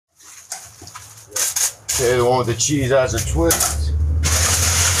Okay, the one with the cheese has a twist.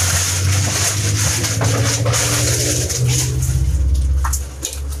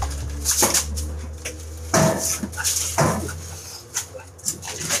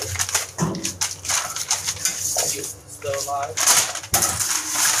 Still alive?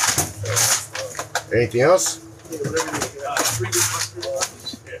 Anything else?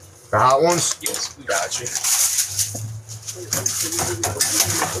 The hot ones? Yes, we got you. You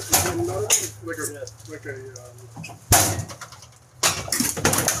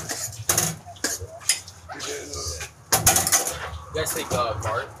guys take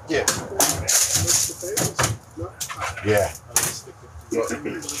Bart? Yeah. Yeah.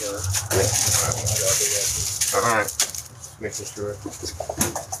 All right. Making sure.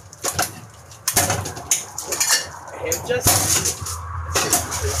 Hey, just.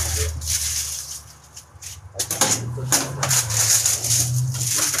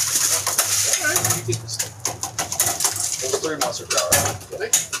 Those 3 months are dry.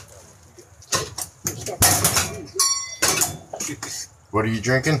 What are you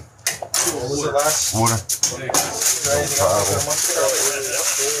drinking? What was it last? Water.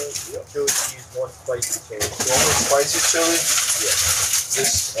 Chili cheese, 1 spicy chili. 1 spicy chili? Yeah.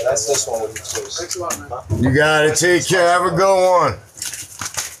 That's this one with the cheese. Thanks a lot, man. You got it. Take care. Have a good one.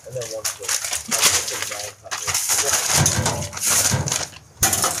 And then 1 chili.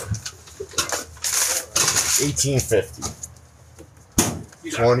 1850.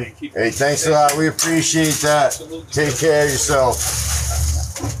 20. Hey, thanks a lot. We appreciate that. Take care of yourself.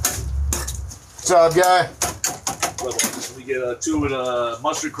 What's up, guy? We get 2 with a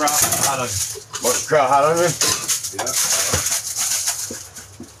mustard kraut and hot onion. Mustard kraut, hot onion? Yeah.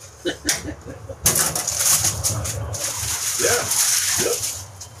 Yeah. Yep.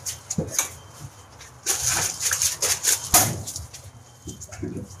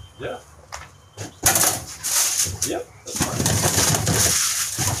 Yeah. Yep. That's fine.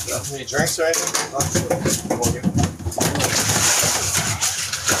 Any drinks or anything?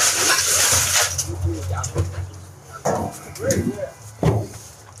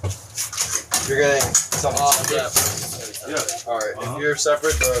 You're getting some yeah. Alright, if you're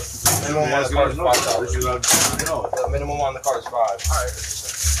separate, the minimum on the card is $5. The minimum on the card is $5. Alright.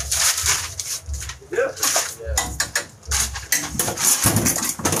 Yeah.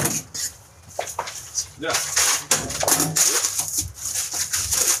 Yeah.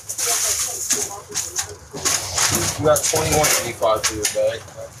 You got $21.85 for your bag.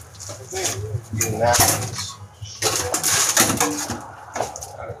 Getting napkins.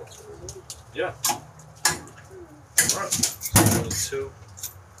 Yeah. Right. 22.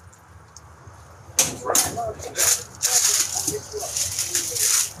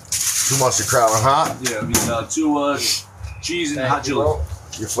 Too much of kraut and hot? Yeah, I mean, 2 cheese and hot chili.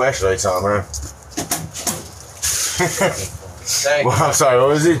 Your flashlight's on, man. Thank Well, I'm sorry, what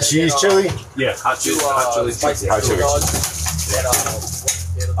was it? Cheese chili? Yeah, hot chili. Hot chili. Spicy Hot chili.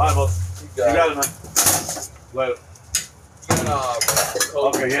 Alright, well, you got it, man. Later.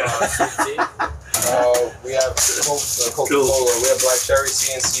 Okay, yeah. We have Coca-Cola. We have black cherry,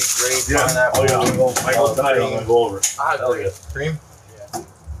 CNC, grape, Yeah. pineapple. Oh, yeah. I go tonight. I'm gonna go over it. I have cream.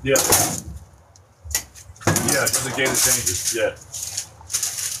 Yeah. Yeah, just in case it changes. Yeah.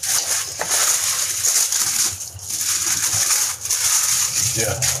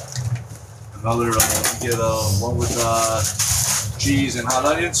 Yeah. Another, get 1 with cheese and hot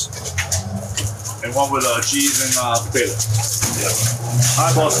onions, and 1 with cheese and potato. Yeah. All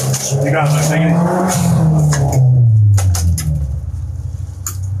right, boss. You got it, man. Take it easy.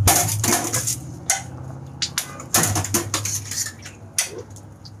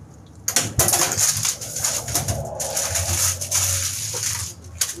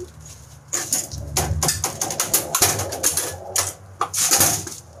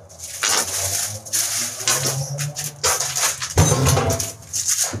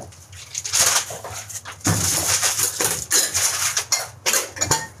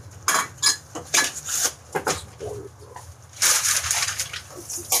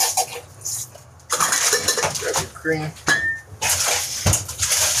 Cream.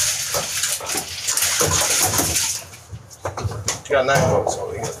 You got 9 bucks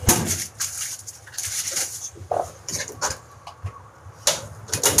over here.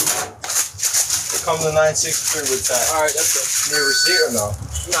 It comes to $9.63 with that. Alright, that's it. Need a receipt or no?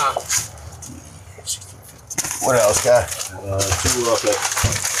 Nah. What else, guy? 2 okay.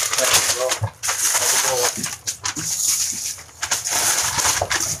 Thanks, bro.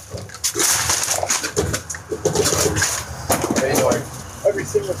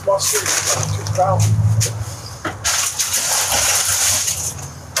 Everything with mustard is £2.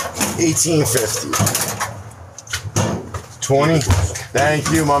 1850. 20.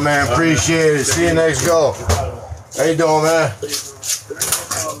 Thank you, my man. Appreciate it. See you next go. How you doing, man?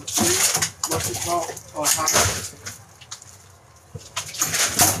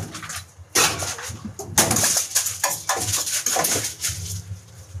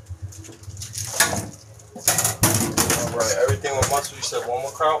 Alright, everything with mustard, you said one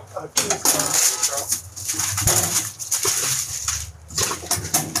more kraut? Okay.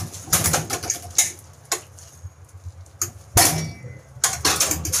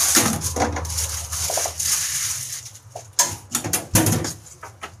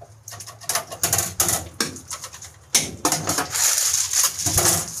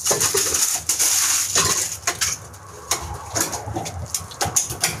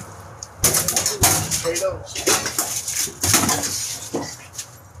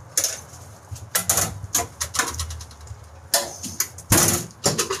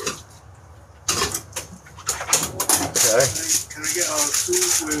 Can I get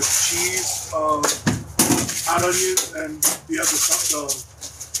two with cheese, hot onions, and the other stuff,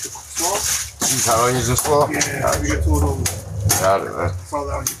 the slaw? Cheese, hot onions, and slaw? Yeah, can we get two of those? Got it, man. Throw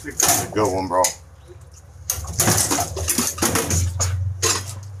that on your ticket. Good one, bro.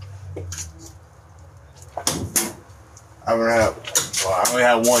 I only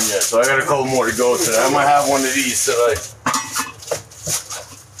have one yet, so I got a couple more to go today. I might have one of these today.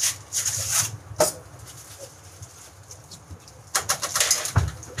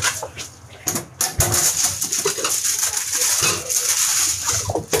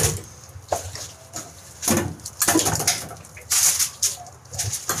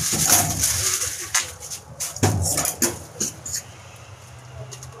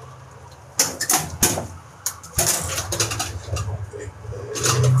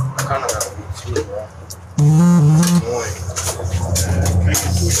 Kind of got to be too, bro.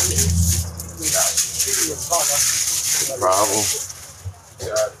 Problem.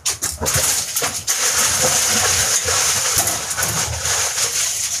 Got it.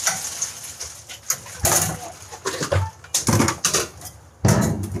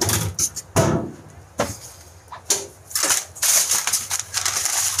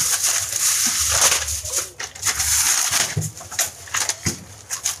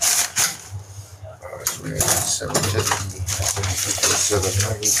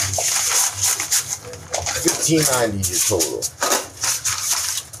 $15.90 your total.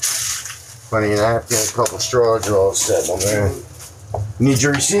 Plenty of napkin, a couple straws, you're all set, my man. Need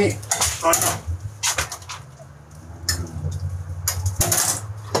your receipt? No.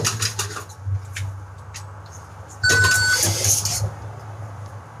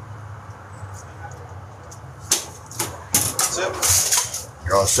 That's it.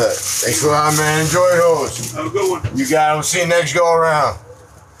 You're all set. Thanks a lot, man. Enjoy those. Have a good one. You got it. We'll see you next go around.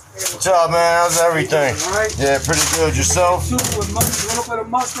 What's up, man? How's everything? All right. Yeah, pretty good. Yourself? Soup with a little bit of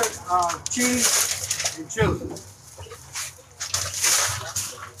mustard, cheese, and chili.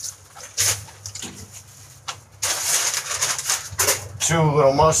 Two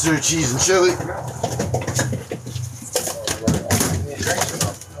little mustard, cheese, and chili.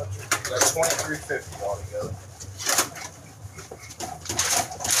 That's $23.50 altogether.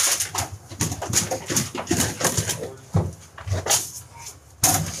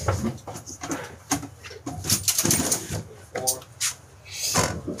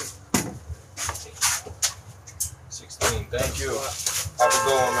 Thank you. Have a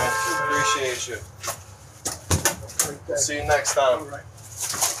good one, man. Appreciate you. See you next time. All right.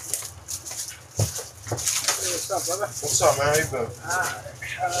 Hey, what's up, brother? What's up, man? How you been?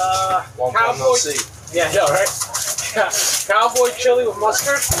 Long time no Cowboy. see. Yeah, yeah, right. Cowboy chili with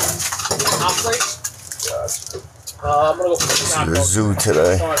mustard. Hot plates. Gotcha. I'm gonna go for the To taco. the zoo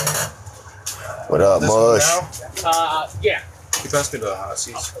today. Sorry. What up, This one Mush? now? Yeah. You pass me the hot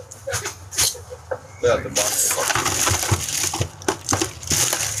seats. They're at the bottom.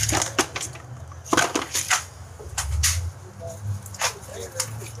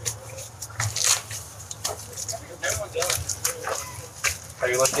 How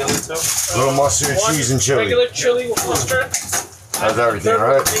you like yellow too? Little mustard, One cheese, and chili. Regular chili with mustard. How's everything,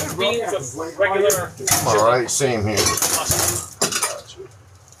 right? Baked beans with regular All right, same here. mustard.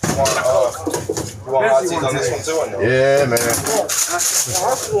 You want hot seats on this one too or no? Yeah, man.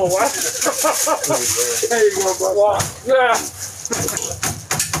 Well, what? There you go, brother. Well, yeah.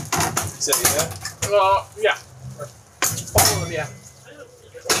 Say yeah? Yeah. All of them, yeah.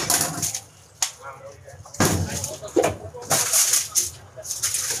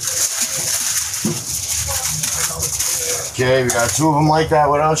 Okay, we got two of them like that.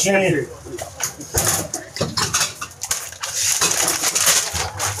 What else you need?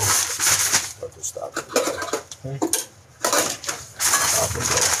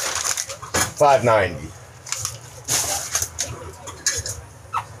 $5.90.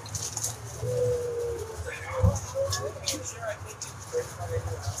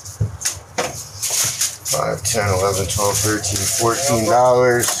 $5, $10, $11, $12, $13, $14.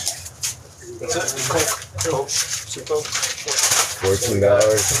 That's it. $14.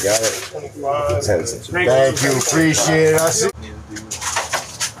 Got it. 10 cents. Thank you. Appreciate it.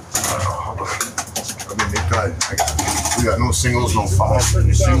 We got no singles, no fives.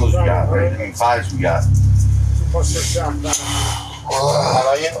 Singles we got, right? I mean, fives we got.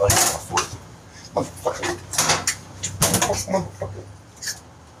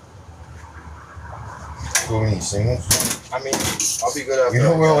 Who need singles? I mean, I'll be good after. You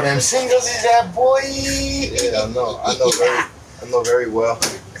know where them singles is at, boy? Yeah, I know very well.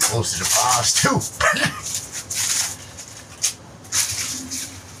 Close to the fives too.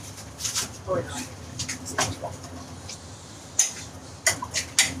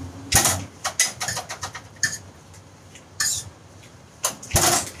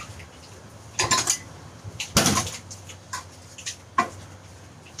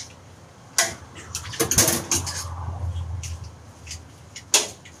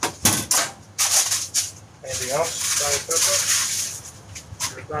 Anything else?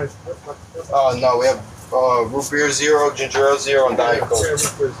 Oh no, we have root beer 0, ginger ale 0, and Diet Coke.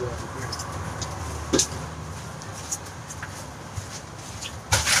 So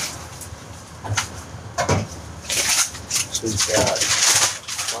we got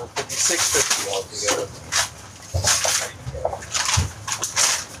 156.50 altogether.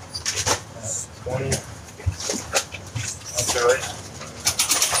 20. That's right.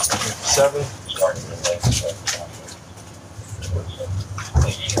 7.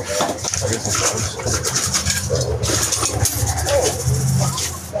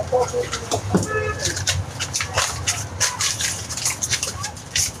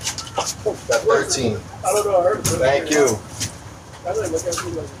 That 13. I don't know. I heard it. Thank you. I didn't look at you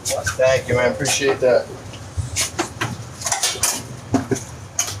like, what? Thank you, man. Appreciate that.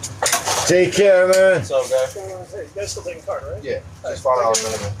 Take care, man. What's up, guys? Hey, you guys still taking card, right? Yeah, just $5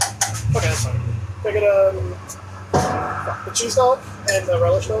 minimum. Okay, that's fine. Take it, the cheese dog and the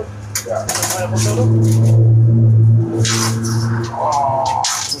relish dog. Yeah. Pineapple soda.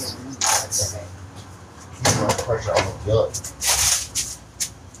 Pressure on the gut.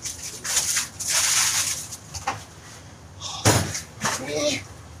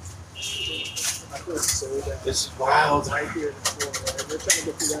 I feel so bad. This is wild. Right here in the floor, man. We're trying to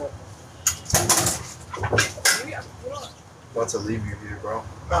get through that. About to leave you here, bro.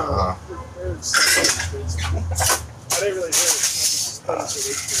 It's crazy. I didn't really hear it. I just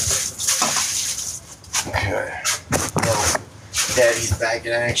Okay. Daddy's back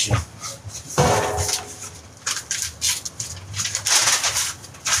in action.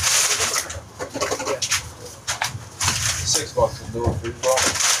 $6 will do it for you, bro.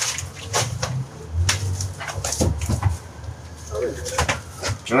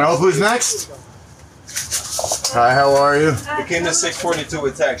 Can I help? Who's next? Hi, how are you? It came to 642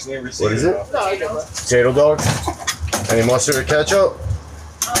 with tax. Didn't receive What is it? No, I don't. Potato dog? Any mustard or ketchup?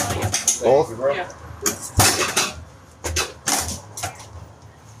 Both? Yeah.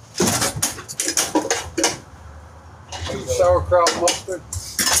 Sauerkraut mustard.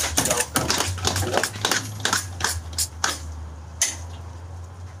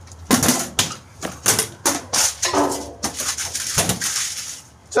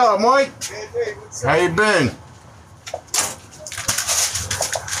 What's up, Mike? How you been?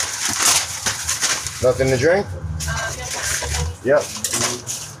 Nothing to drink? Yep.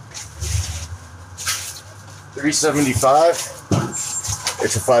 $3.75.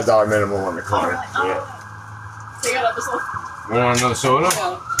 It's a $5 minimum on the card. Yeah. Take it up this one. You want another soda?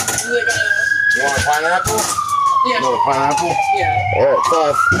 No. Is it gonna... You want a pineapple? Yeah. Another pineapple? Yeah. All right,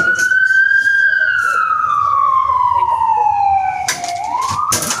 5.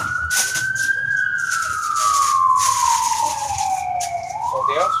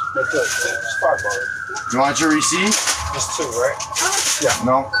 Anything else? That's it. Just $5. You want your receipt? Just 2, right?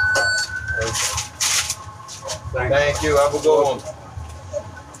 No. Thank you. Have a good one.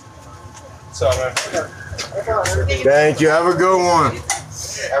 What's up, man? Thank you. Have a good one.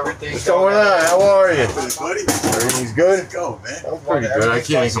 Everything's What's going on? How are you? Buddy, Everything's good? go, man. I'm pretty good. I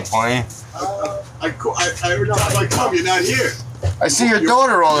can't complain. Every time I come, you're not here. I see your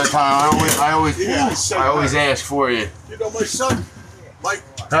daughter all the time. I always ask for you. You know my son, Mike.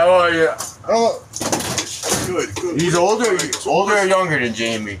 How are you? Oh, Good, good. he's older or younger than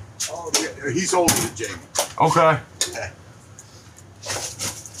Jamie? Oh, yeah, he's older than Jamie. Okay.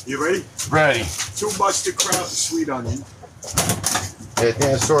 You ready? Ready. 2 mustard kraut and sweet onion. Yeah, I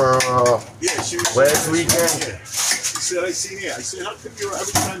think I saw her Yeah, she was last weekend. Yeah. She said, I seen it. I said, how come you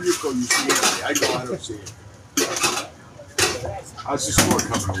every time you go, you see it? I go, I don't see it. How's the store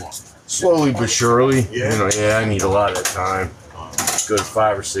coming along? Slowly but surely. Yeah. You know, yeah, I need a lot of time. Good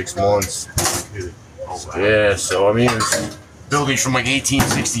 5 or 6 months. Oh, wow. Yeah, so I mean, it's buildings from like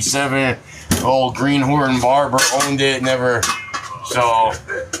 1867. Old Greenhorn Barber owned it. Never. So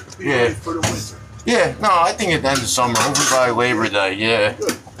yeah. For the winter. Yeah, no, I think at the end of summer, hopefully by Labor Day. Yeah,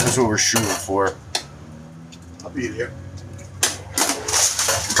 that's what we're shooting for. I'll be there.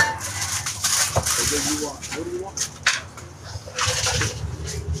 What do you want? What do you want?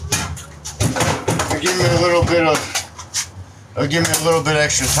 Give me a little bit of. Give me a little bit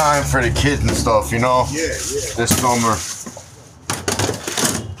extra time for the kids and stuff, you know. Yeah, yeah. This summer.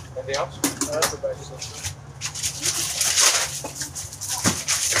 Anything else? That's about it.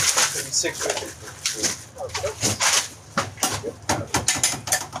 650.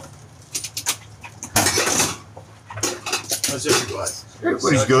 How's everybody?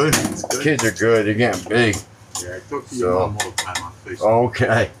 Everybody's good. Good? Kids are good. They're getting big. Yeah, I talk to your So- mom all the time on Facebook.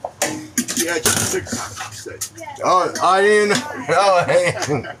 Okay. Yeah, just 6 times. She said. Oh, I didn't. Oh, hey.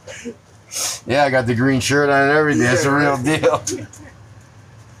 Yeah, I got the green shirt on and everything. That's the real deal.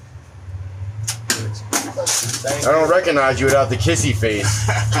 I don't recognize you without the kissy face.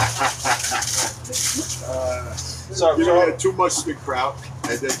 You know, had too much to crowd,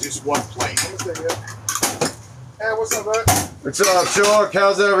 and then just one plane. Hey, what's up, man? What's up, Chalk?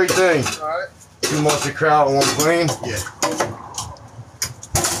 How's everything? Alright. Too much to crowd on one plane. Yeah.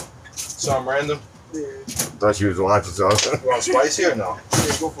 Some random. Thought she was watching something. You want spicy or no?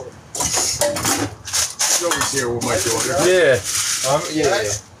 Yeah, go for it. She's always here with my daughter. Yeah,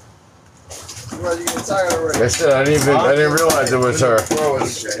 Yeah. Well, you get tired already. that's it. I didn't realize it was her. Bro,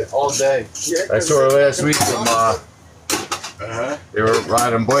 it's all day. I saw her last week with Ma. Uh-huh. They were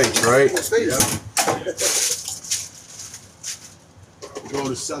riding bikes, right? Go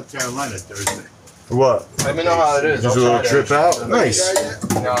to South Carolina Thursday. What? Let me know how it is. Just a I'll little try trip that. out? Nice.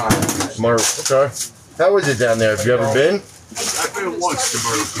 Nah. Smart. Okay. How is it down there? Have you ever been? I've been once to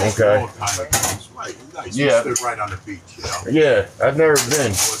Myrtle Beach. Okay. A long time ago. It's right, nice. Yeah. We stood right on the beach, you know. Yeah, I've never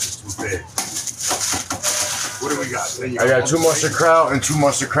been. It wasn't too bad. What do we got? Then you I got one 2 plane? mustard kraut and 2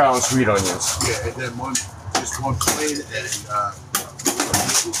 mustard kraut and sweet onions. Yeah, and then just one plane and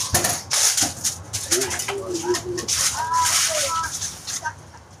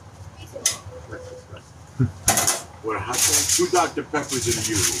what a hot dog? 2 Dr. Peppers and a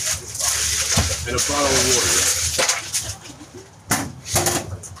usual. And a bottle of water.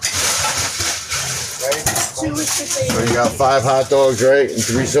 So you got 5 hot dogs, right? And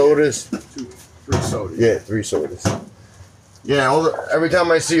 3 sodas? 3 sodas. Yeah, 3 sodas. Yeah, every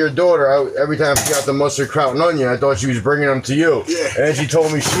time I see your daughter, every time she got the mustard kraut and onion, I thought she was bringing them to you. Yeah. And then she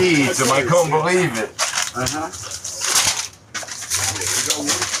told me she eats them. I couldn't believe it. Uh-huh. Yeah, you got one?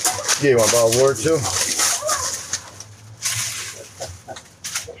 Yeah, you want a bottle of water too?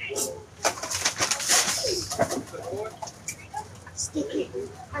 Sticky.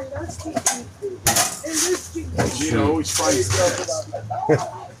 I love sticky. Gina always finds the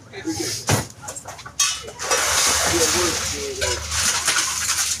best.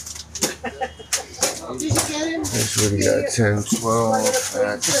 Did you get him? That's what we got, 10, 12,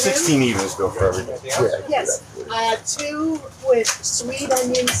 16 even go for everything. Yeah. Yes. I had 2 with sweet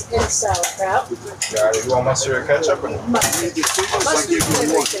onions and sauerkraut. Got it. You want mustard or ketchup or no? Mustard. I Mustard give and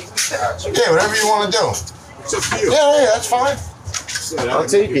you one. everything. Yeah, whatever you want to do. It's up to you. Yeah, that's fine. Yeah, I'll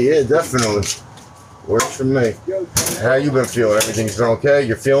take it. Yeah, definitely. Works for me. How you been feeling? Everything's been okay?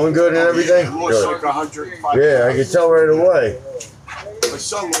 You're feeling good and everything? I lost Good. like 105. Yeah, I can tell right away. My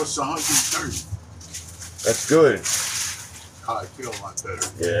son lost 130. That's good. I feel a lot better.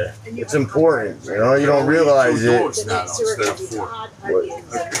 Yeah, it's important. You know, you don't realize it. Dogs now instead of 4. Hot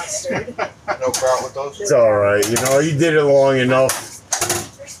onions and mustard. No kraut with those? It's all right. You know, you did it long enough.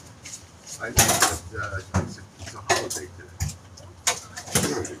 I know that it's a holiday today.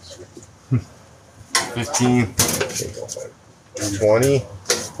 15, 20,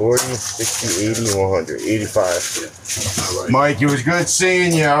 40, 60, 80, 100, 85. All right. Mike, it was good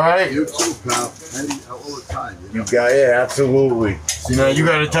seeing you, all right? You too, pal. All the time. You got it, absolutely. You know, you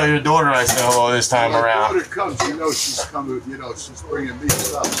got to tell your daughter I said hello this time When my around. daughter comes, you know she's coming. You know she's bringing me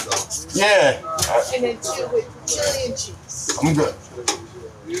stuff. So Yeah, And then 2 with chili and cheese. I'm good.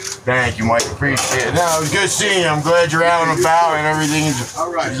 Thank you, Mike. Appreciate it. No, it was good seeing you. I'm glad you're out and about and everything is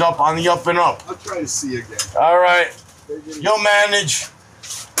all right. up on the up and up. I'll try to see you again. All right. You'll manage.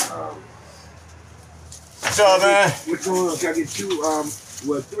 What's up, man? Which one? Can I get 2,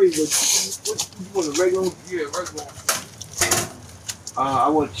 3, which you want, a regular? Yeah, regular. I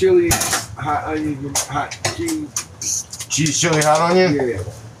want chili, hot onions, and hot cheese. Cheese, chili, hot onion. Yeah.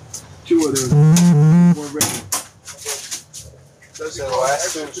 2 of them. 1 regular. So the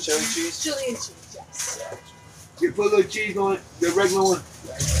last 2 is chili cheese? Chili and cheese, yes. You put a little cheese on it, the regular one.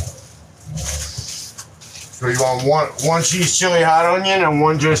 So you want one cheese, chili, hot onion, and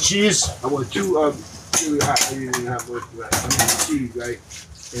 1 just cheese? I want 2 chili, hot onions, and hot mustard, right? I mean cheese, right?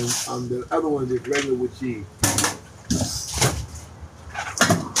 And the other one is regular with cheese.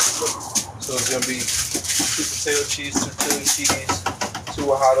 So it's gonna be 2 potato cheese, 2 chili cheese, 2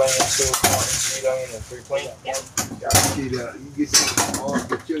 hot onion, 2 sweet onion, and 3 plain. See that you get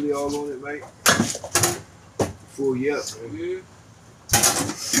the chili all on it, right? Full you up, man.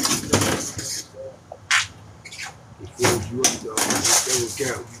 It fills you up, though. That will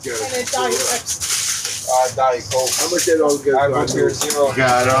count. You And gotta. a Diet Pepsi. Diet Coke. How much that all I together? go beer zero.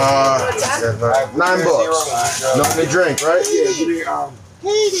 Got $9. Nothing to drink, right? Yeah, give me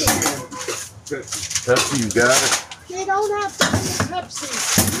Katie, Pepsi. Pepsi, you got it. they don't have Diet Pepsi.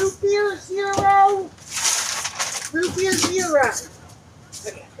 Root beer 0. Root beer 0.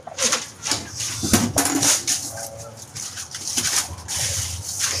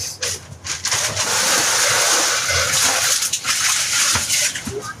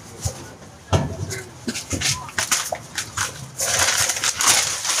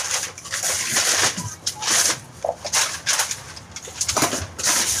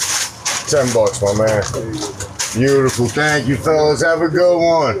 $10, my man. Beautiful. Thank you, fellas. Have a good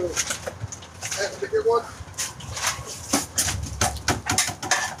one.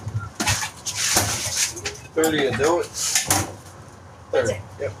 $30 to do it. 30.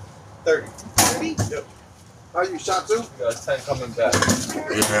 Yep. 30. 30? Yep. How you shot too? You got 10 coming back.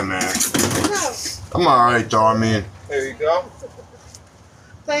 Yeah, man. No. I'm alright, though. I mean, Here you go.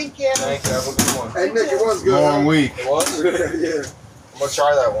 Thank you. Thank you. Have a good one. Hey Nick, it was good. long week. It was? Yeah. I'm gonna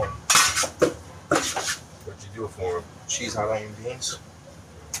try that one. What'd you do for him? Cheese, hot onion, beans.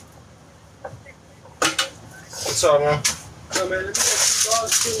 What's up, man? So, man, let me get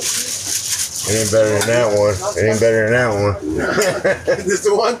 $2 It ain't better than that one. It ain't better than that one. This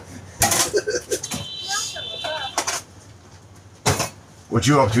the one? What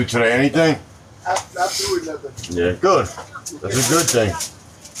you up to today? Anything? Not doing nothing. Yeah, good. That's a good thing.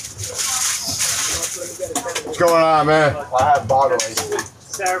 What's going on, man? I have bottle ice.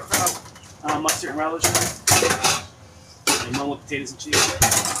 Sauerkraut, mustard and relish. And one with potatoes and cheese.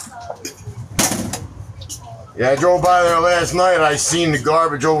 Yeah, I drove by there last night. I seen the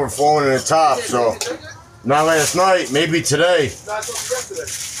garbage overflowing in the top, so not last night, maybe today. No, I told you yesterday.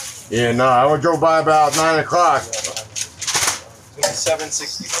 Yeah, no, I drove by about 9 o'clock. It's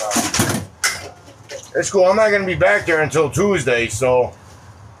 $7.65. It's cool. I'm not gonna be back there until Tuesday, so.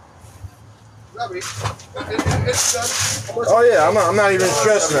 It's done. Oh yeah, I'm not even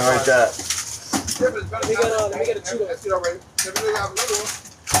stressing it like that. Let me get a $2.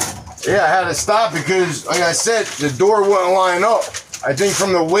 Yeah, I had to stop because, like I said, the door wouldn't line up. I think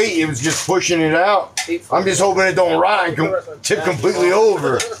from the weight, it was just pushing it out. I'm just hoping it don't rot and tip completely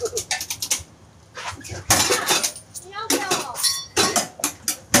over.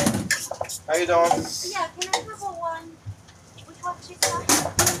 How you doing? Yeah, can I have a one? Which one?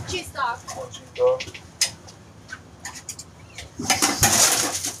 Cheese dog? Cheese dog.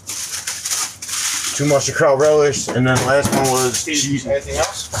 Too much kraut relish, and then the last one was cheese. Anything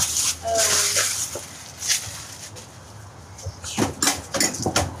else?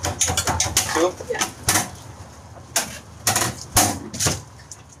 Two? Yeah.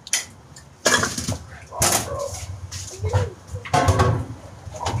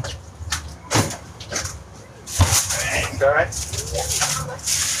 Okay.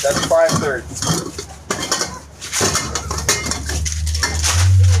 That's $5.30.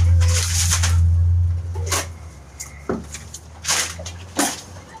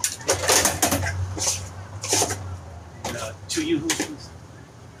 Two Yoo-hoos, please.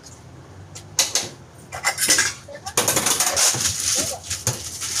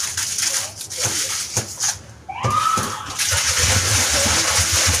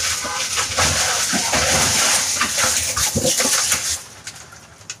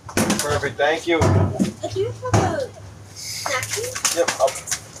 Perfect, thank you. Do you have a napkin? Yep,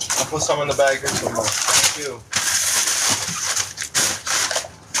 I'll put some in the bag here somewhere. Thank you.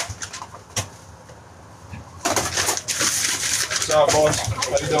 What's up, boys?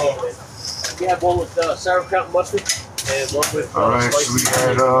 How you doing? We have one with sauerkraut and mustard. And one with All right, so we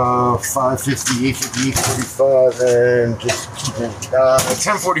got 550, 850, 845, and just keep it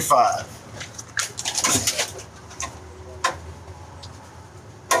 1045.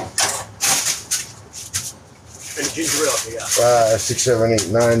 And ginger ale. Yeah. 5, 6, 7, 8,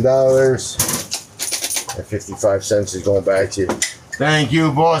 $9. And 55 cents is going back to you. Thank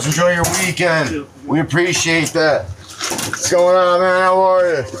you, boss. Enjoy your weekend. We appreciate that. What's going on, man? How are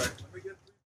you?